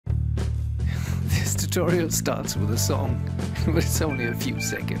tutorial starts with a song, but it's only a few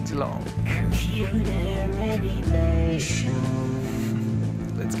seconds long.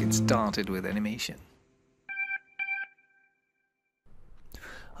 Let's get started with animation.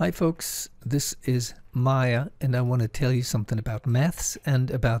 Hi folks, this is Maya and I want to tell you something about maths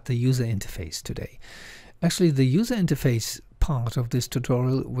and about the user interface today. Actually, the user interface part of this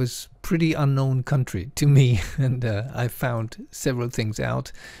tutorial was pretty unknown country to me, and I found several things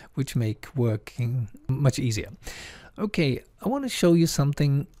out which make working much easier. Okay, I want to show you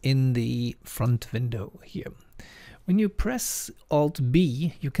something in the front window here. When you press Alt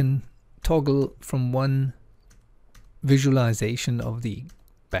B, you can toggle from one visualization of the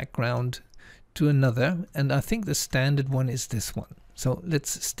background to another, and I think the standard one is this one. So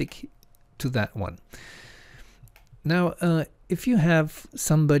let's stick to that one. Now, if you have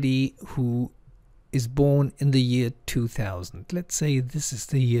somebody who is born in the year 2000, let's say this is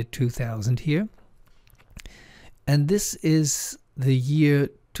the year 2000 here, and this is the year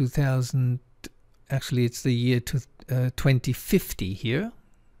 2000, actually it's the year 2050 here,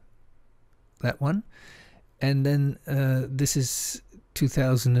 that one, and then this is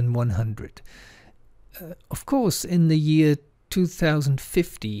 2100. Of course, in the year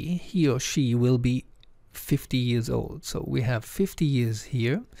 2050, he or she will be 50 years old. So we have 50 years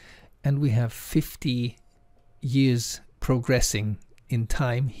here, and we have 50 years progressing in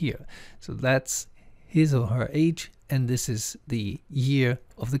time here. So that's his or her age, and this is the year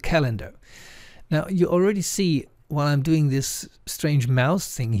of the calendar. Now you already see while I'm doing this strange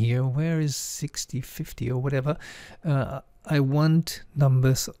mouse thing here, where is 60, 50 or whatever, I want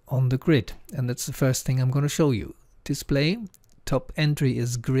numbers on the grid, and that's the first thing I'm going to show you. Display. Top entry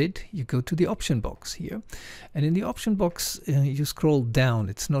is grid. You go to the option box here, and in the option box you scroll down.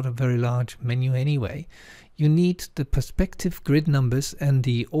 It's not a very large menu anyway. You need the perspective grid numbers and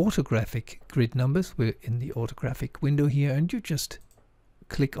the orthographic grid numbers. We're in the orthographic window here, and you just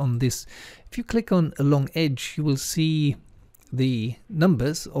click on this. If you click on a long edge, you will see the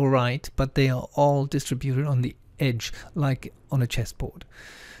numbers, all right, but they are all distributed on the edge like on a chessboard.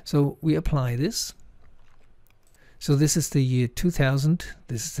 So we apply this. So this is the year 2000,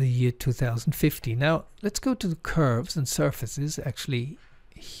 this is the year 2050. Now let's go to the curves and surfaces, actually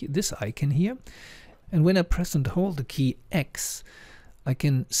this icon here. And when I press and hold the key X, I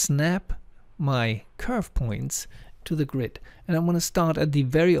can snap my curve points to the grid. And I want to start at the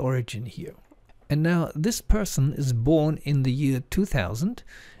very origin here. And now this person is born in the year 2000.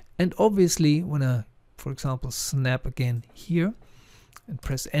 And obviously when I, for example, snap again here and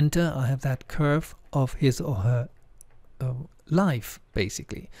press enter, I have that curve of his or her life,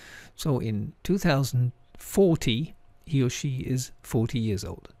 basically. So in 2040, he or she is 40 years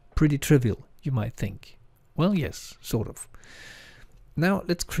old. Pretty trivial, you might think. Well, yes, sort of. Now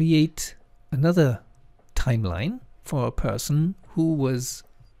let's create another timeline for a person who was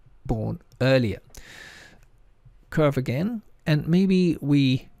born earlier. Curve again, and maybe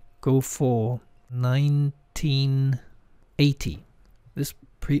we go for 1980. This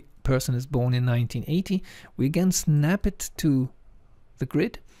person is born in 1980. We again snap it to the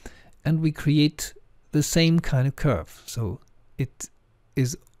grid, and we create the same kind of curve. So it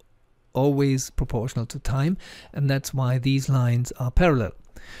is always proportional to time, and that's why these lines are parallel.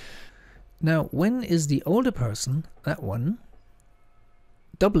 Now, when is the older person, that one,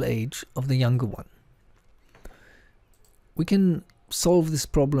 double age of the younger one? We can solve this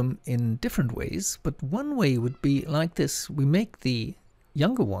problem in different ways, but one way would be like this. We make the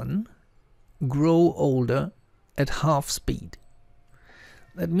younger one grow older at half speed.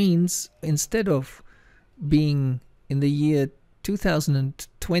 That means instead of being in the year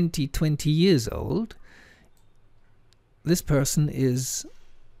 2020 20 years old, this person is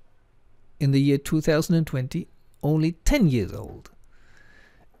in the year 2020 only 10 years old.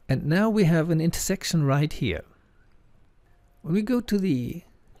 And now we have an intersection right here. When we go to the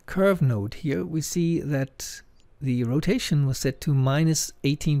curve node here, we see that the rotation was set to minus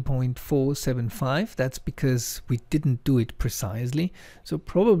 18.475. That's because we didn't do it precisely. So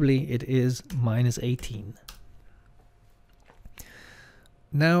probably it is minus 18.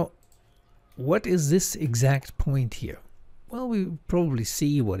 Now, what is this exact point here? Well, we probably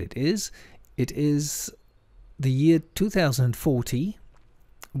see what it is. It is the year 2040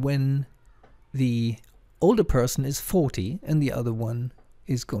 when the older person is 40 and the other one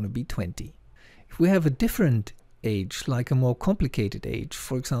is going to be 20. If we have a different age, like a more complicated age,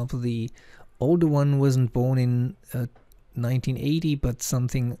 for example, the older one wasn't born in 1980 but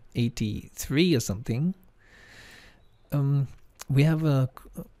something 83 or something, we have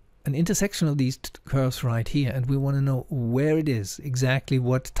an intersection of these curves right here, and we want to know where it is, exactly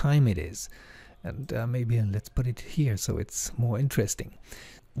what time it is. And maybe let's put it here so it's more interesting.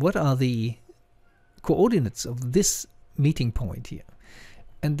 What are the coordinates of this meeting point here?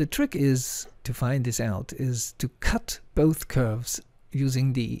 And the trick is to find this out is to cut both curves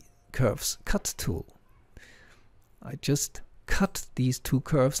using the curves cut tool. I just cut these two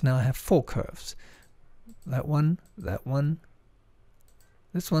curves. Now I have 4 curves. That one, this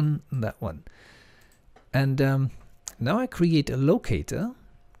one, and that one. And now I create a locator.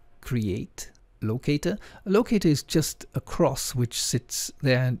 Create locator. A locator is just a cross which sits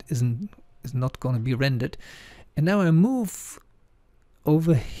there and is not going to be rendered. And now I move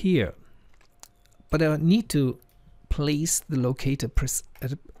over here, but I need to place the locator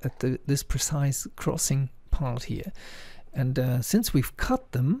at this precise crossing part here. And since we've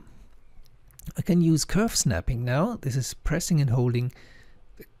cut them, I can use curve snapping now. This is pressing and holding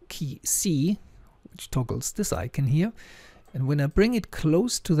the key C, which toggles this icon here. And when I bring it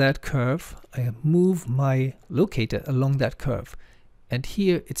close to that curve, I move my locator along that curve. And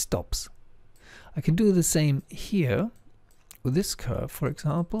here it stops. I can do the same here with this curve, for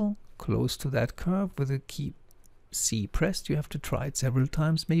example, close to that curve with the key C pressed. You have to try it several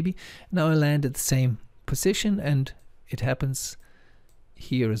times maybe. Now I land at the same position, and it happens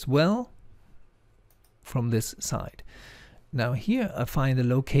here as well from this side. Now here I find the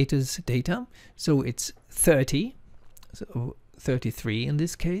locator's data, so it's 30, so 33 in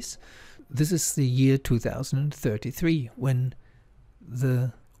this case. This is the year 2033, when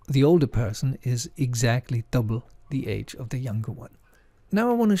the older person is exactly double the age of the younger one. Now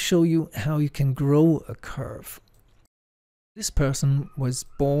I want to show you how you can grow a curve. This person was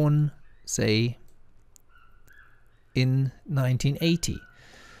born, say, in 1980.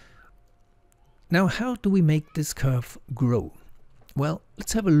 Now how do we make this curve grow? Well,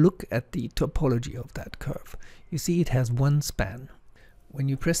 let's have a look at the topology of that curve. You see it has one span. When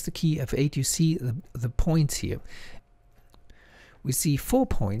you press the key F8, you see the points here. We see 4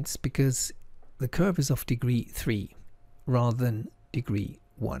 points because the curve is of degree 3 rather than degree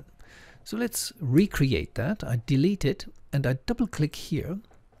 1. So let's recreate that. I delete it and I double click here.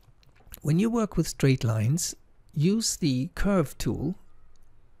 When you work with straight lines, use the curve tool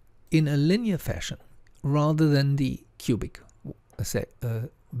in a linear fashion rather than the cubic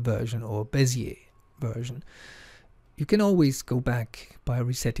version or Bezier version. You can always go back by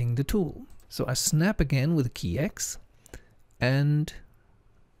resetting the tool. So I snap again with the key X and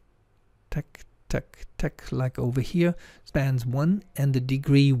tack, tack, tack, like over here, spans 1 and the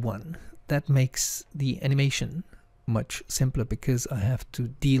degree 1. That makes the animation much simpler because I have to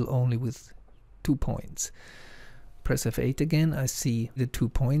deal only with 2 points. Press F8 again, I see the 2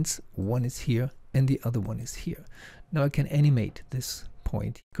 points, one is here and the other one is here. Now I can animate this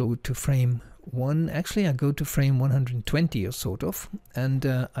point. Go to frame 1, actually I go to frame 120 or sort of, and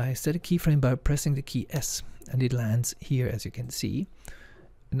I set a keyframe by pressing the key S, and it lands here as you can see.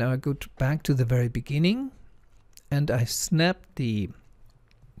 Now I go back to the very beginning and I snap the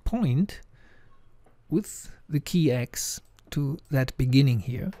point with the key X to that beginning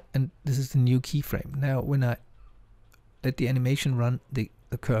here, and this is the new keyframe. Now when I let the animation run, the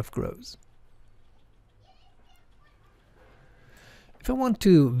curve grows. If I want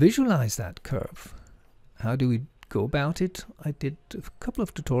to visualize that curve, how do we go about it? I did a couple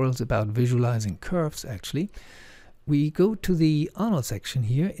of tutorials about visualizing curves actually. We go to the Arnold section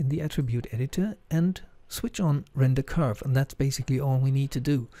here in the attribute editor and switch on render curve, and that's basically all we need to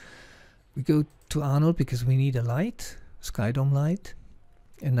do. We go to Arnold because we need a light, sky dome light,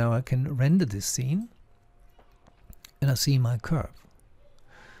 and now I can render this scene and I see my curve.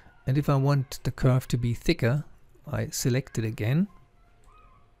 And if I want the curve to be thicker, I select it again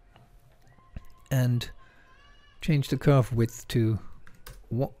and change the curve width to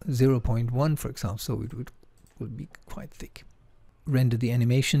 0.1 for example, so it would be quite thick. Render the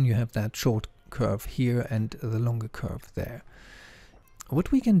animation, you have that short curve here and the longer curve there.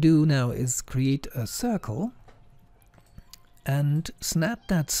 What we can do now is create a circle and snap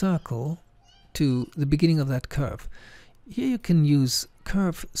that circle to the beginning of that curve. Here you can use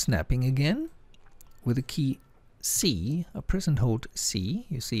curve snapping again with the key C. I press and hold C,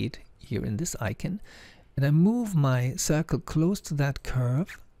 you see it here in this icon, and I move my circle close to that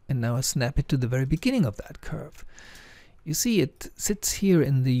curve, and now I snap it to the very beginning of that curve. You see it sits here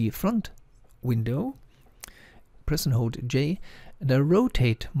in the front window. Press and hold J, and I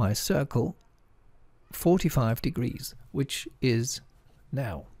rotate my circle 45 degrees, which is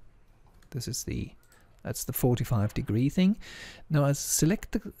now. That's the 45 degree thing. Now I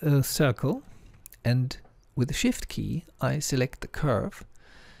select the circle, and with the Shift key I select the curve,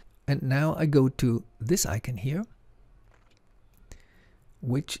 and now I go to this icon here,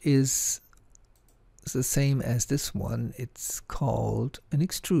 which is is the same as this one. It's called an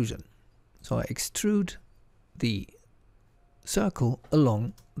extrusion. So I extrude the circle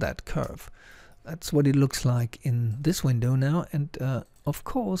along that curve. That's what it looks like in this window now, and of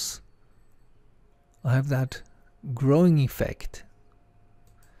course I have that growing effect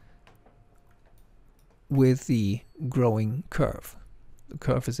with the growing curve. The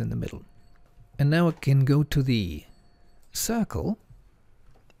curve is in the middle. And now I can go to the circle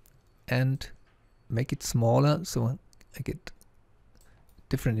and make it smaller, so I get a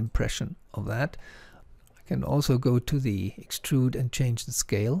different impression of that. I can also go to the extrude and change the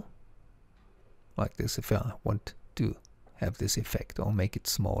scale like this if I want to have this effect, or make it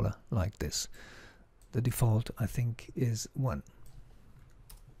smaller like this. The default, I think, is 1.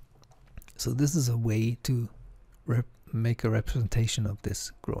 So this is a way to make a representation of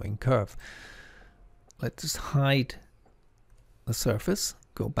this growing curve. Let's just hide the surface,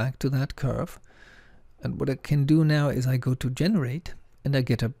 go back to that curve, and what I can do now is I go to generate and I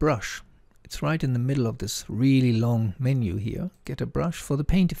get a brush. It's right in the middle of this really long menu here. Get a brush for the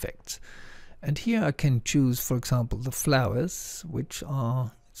paint effects. And here I can choose, for example, the flowers, which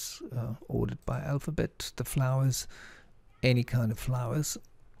are ordered by alphabet. The flowers, any kind of flowers.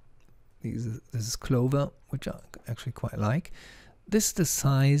 This is clover, which I actually quite like. This is the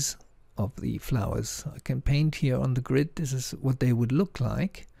size of the flowers. I can paint here on the grid. This is what they would look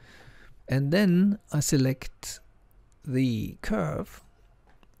like. And then I select the curve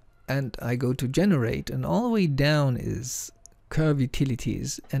and I go to generate, and all the way down is curve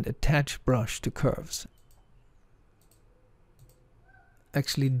utilities and attach brush to curves.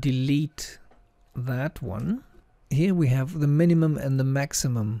 Actually delete that one. Here we have the minimum and the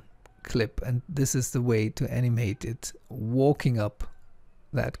maximum clip, and this is the way to animate it walking up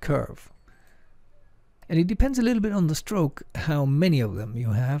that curve. And it depends a little bit on the stroke how many of them you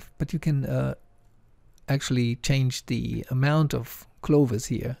have, but you can actually change the amount of clovers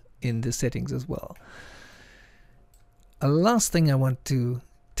here in the settings as well. A last thing I want to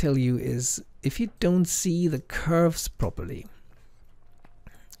tell you is, if you don't see the curves properly,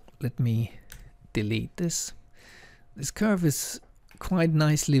 let me delete this. This curve is quite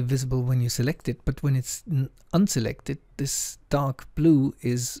nicely visible when you select it, but when it's unselected, this dark blue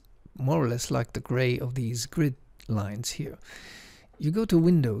is more or less like the gray of these grid lines here. You go to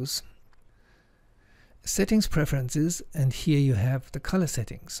Windows, Settings, Preferences, and here you have the color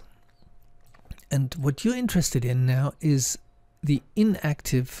settings. And what you're interested in now is the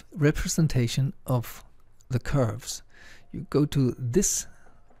inactive representation of the curves. You go to this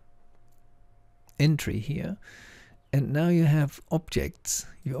entry here, and now you have objects.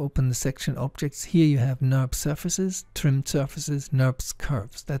 You open the section objects. Here you have NURBS surfaces, trimmed surfaces, NURBS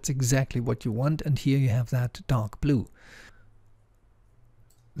curves. That's exactly what you want, and here you have that dark blue,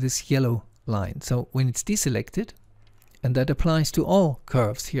 this yellow line. So when it's deselected, and that applies to all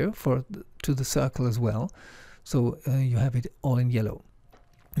curves here, to the circle as well, so you have it all in yellow.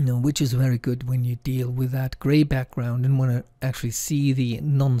 Which is very good when you deal with that gray background and want to actually see the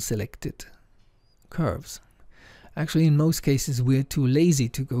non-selected curves. Actually, in most cases we're too lazy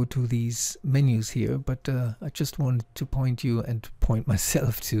to go to these menus here, but I just wanted to point you and point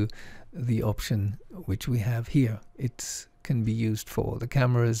myself to the option which we have here. It can be used for the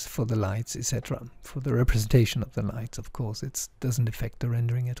cameras, for the lights, etc. For the representation of the lights, of course. It doesn't affect the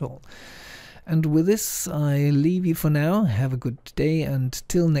rendering at all. And with this, I leave you for now. Have a good day, and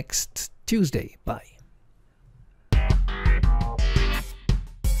till next Tuesday. Bye.